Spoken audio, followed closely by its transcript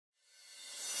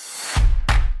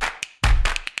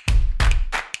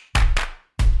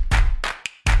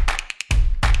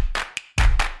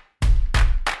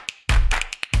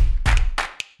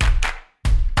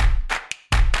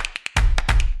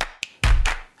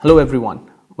Hello everyone,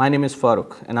 my name is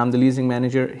Farooq and I'm the leasing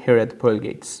manager here at the Pearl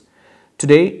Gates.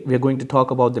 Today we are going to talk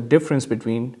about the difference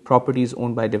between properties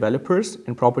owned by developers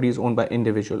and properties owned by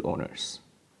individual owners.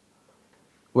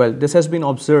 Well, this has been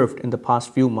observed in the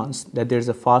past few months that there is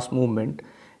a fast movement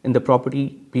in the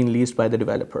property being leased by the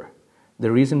developer.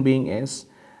 The reason being is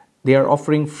they are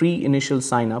offering free initial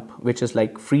sign up, which is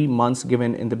like free months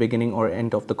given in the beginning or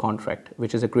end of the contract,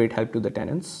 which is a great help to the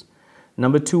tenants.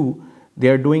 Number two, they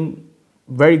are doing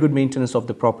very good maintenance of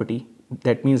the property.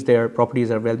 That means their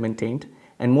properties are well maintained,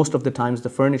 and most of the times the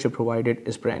furniture provided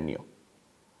is brand new.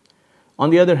 On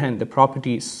the other hand, the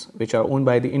properties which are owned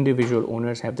by the individual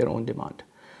owners have their own demand.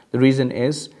 The reason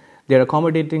is they are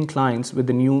accommodating clients with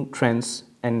the new trends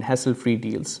and hassle-free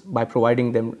deals by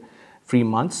providing them free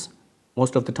months,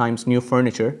 most of the times new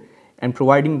furniture, and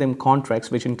providing them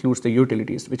contracts which includes the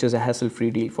utilities, which is a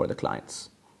hassle-free deal for the clients.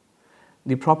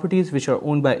 The properties which are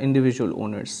owned by individual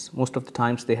owners, most of the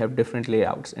times they have different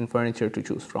layouts and furniture to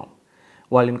choose from.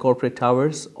 While in corporate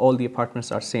towers, all the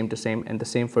apartments are same to same and the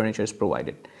same furniture is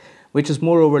provided, which is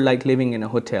moreover like living in a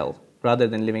hotel rather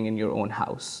than living in your own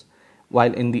house.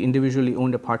 While in the individually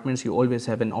owned apartments, you always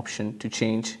have an option to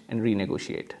change and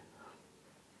renegotiate.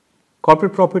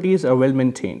 Corporate properties are well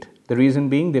maintained, the reason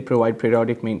being they provide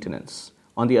periodic maintenance.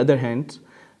 On the other hand,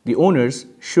 the owners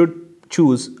should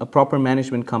choose a proper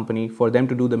management company for them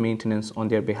to do the maintenance on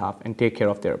their behalf and take care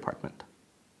of their apartment.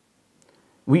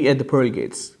 We at the Pearl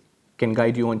Gates can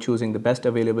guide you on choosing the best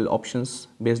available options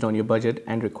based on your budget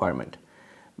and requirement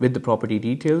with the property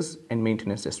details and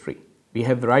maintenance history. We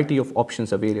have a variety of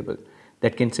options available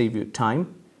that can save you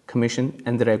time, commission,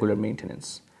 and the regular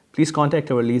maintenance. Please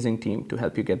contact our leasing team to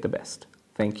help you get the best.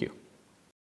 Thank you.